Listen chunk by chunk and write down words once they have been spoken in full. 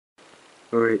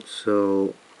Alright,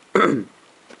 so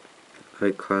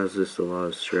I caused this a lot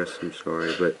of stress, I'm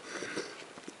sorry, but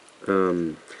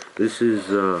this is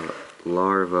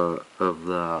larva of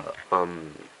the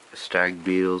stag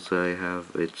beetles that I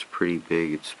have. It's pretty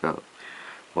big. It's about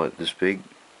this big,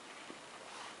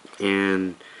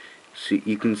 and so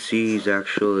you can see he's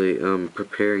actually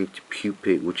preparing to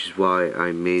pupate, which is why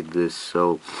I made this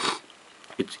so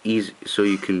it's easy, so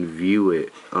you can view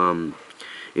it.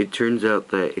 It turns out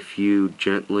that if you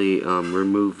gently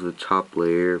remove the top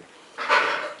layer,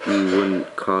 you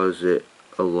wouldn't cause it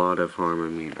a lot of harm. I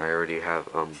mean, I already have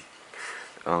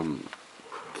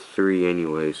 3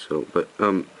 anyway, so but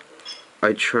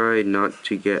I tried not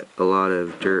to get a lot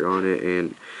of dirt on it,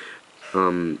 and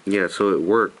yeah, so it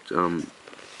worked.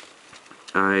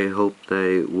 I hope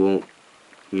they won't,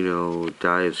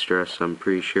 die of stress. I'm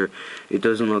pretty sure it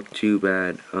doesn't look too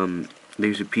bad.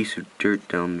 There's a piece of dirt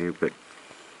down there, but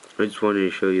I just wanted to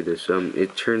show you this.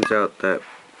 It turns out that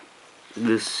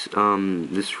this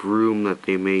room that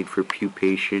they made for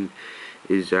pupation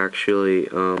is actually,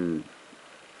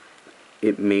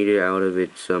 it made it out of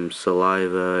its,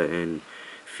 saliva and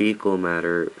fecal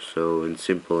matter, so in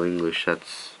simple English,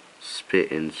 that's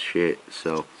spit and shit,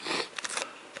 so,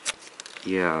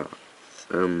 yeah,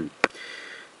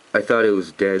 I thought it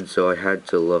was dead, so I had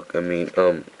to look. I mean,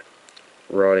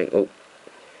 rotting, oh.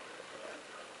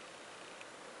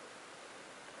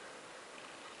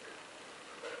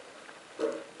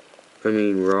 I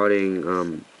mean,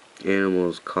 rotting,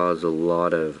 animals cause a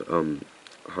lot of,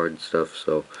 hard stuff,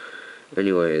 so,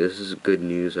 anyway, this is good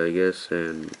news, I guess,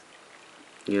 and,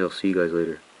 yeah, I'll see you guys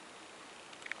later.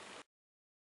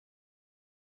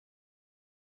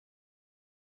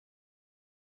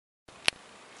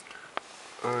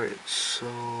 Alright,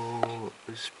 so,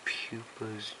 this pupa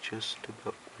is just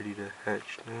about ready to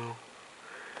hatch now.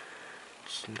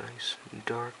 It's nice and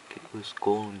dark. It was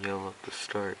golden yellow at the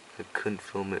start. I couldn't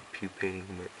film it pupating,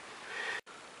 but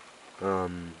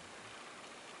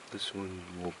this one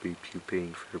won't be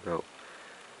pupating for about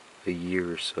a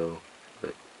year or so.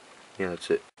 But yeah, that's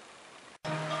it.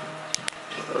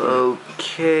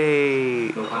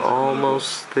 Okay,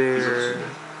 almost there.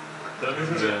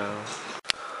 Yeah.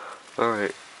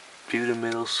 Alright, due to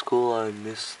middle school, I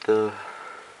missed the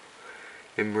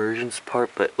emergence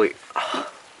part, but wait.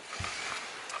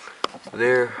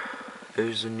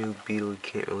 There's a new beetle. You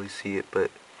can't really see it,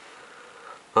 but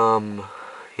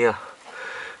yeah.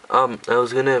 I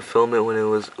was gonna film it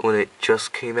when it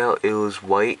just came out. It was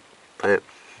white, but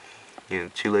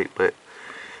too late. But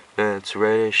it's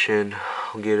reddish, and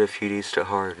I'll give it a few days to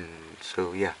harden.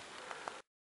 So yeah.